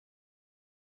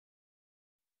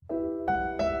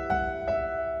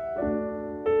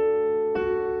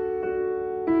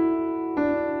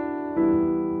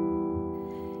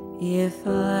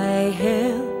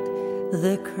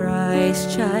the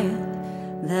Christ child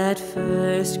that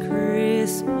first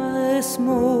Christmas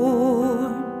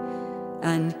morn,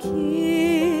 and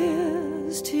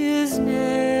kissed his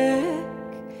neck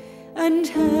and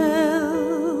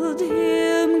held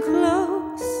him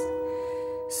close.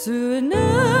 Soon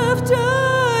after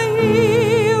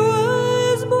he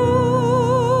was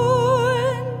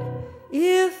born,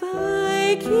 if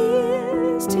I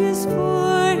kissed his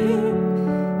forehead,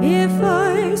 if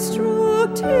I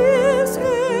stroked his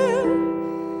hair,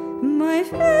 my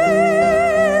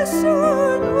face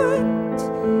soon wet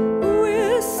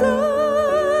with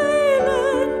silent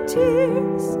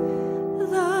tears.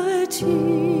 The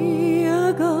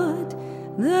dear God,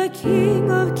 the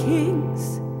King of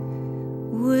Kings,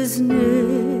 was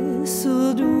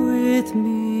nestled with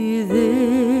me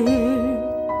there.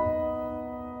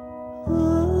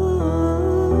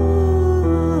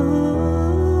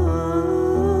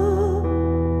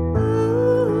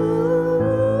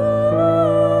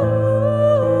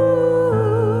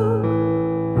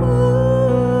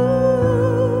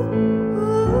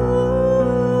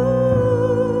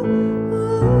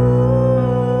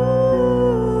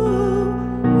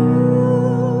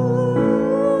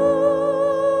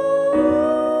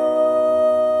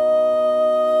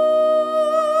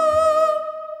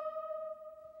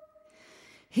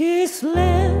 He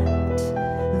slept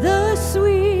the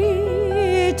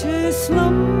sweetest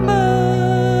slumber.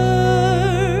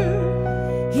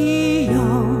 He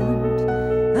yawned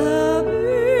a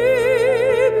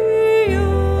baby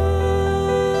yawn,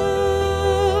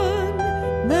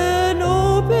 then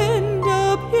opened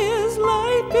up his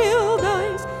light-filled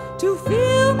eyes to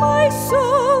fill my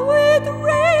soul with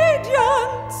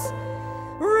radiance,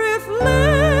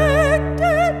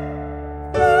 reflected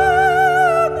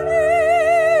from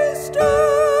his stone.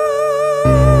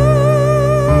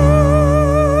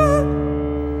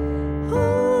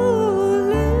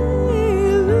 Hallelujah,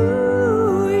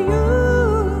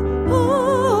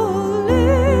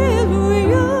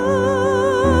 hallelujah,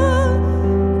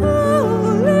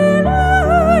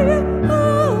 hallelujah,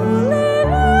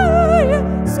 hallelujah,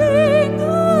 sing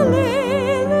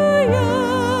hallelujah.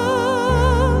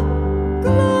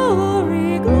 Glory,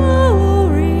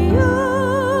 Gloria,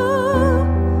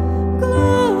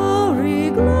 glory,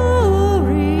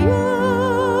 Gloria,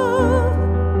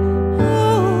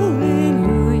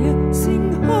 hallelujah, sing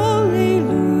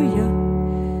hallelujah,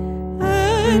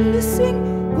 and sing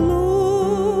Gloria.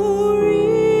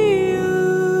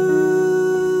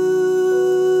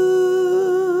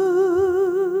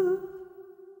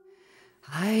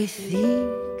 I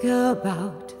think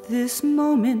about this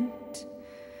moment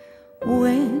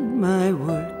when my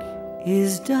work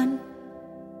is done.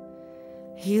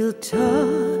 He'll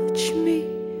touch me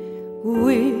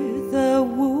with a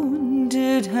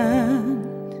wounded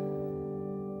hand.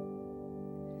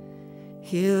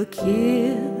 He'll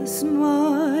kiss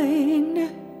my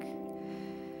neck.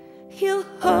 He'll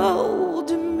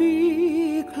hold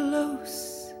me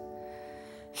close.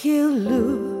 He'll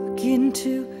look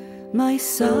into my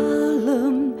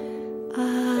solemn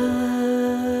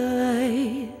eyes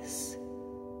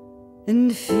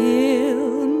and feel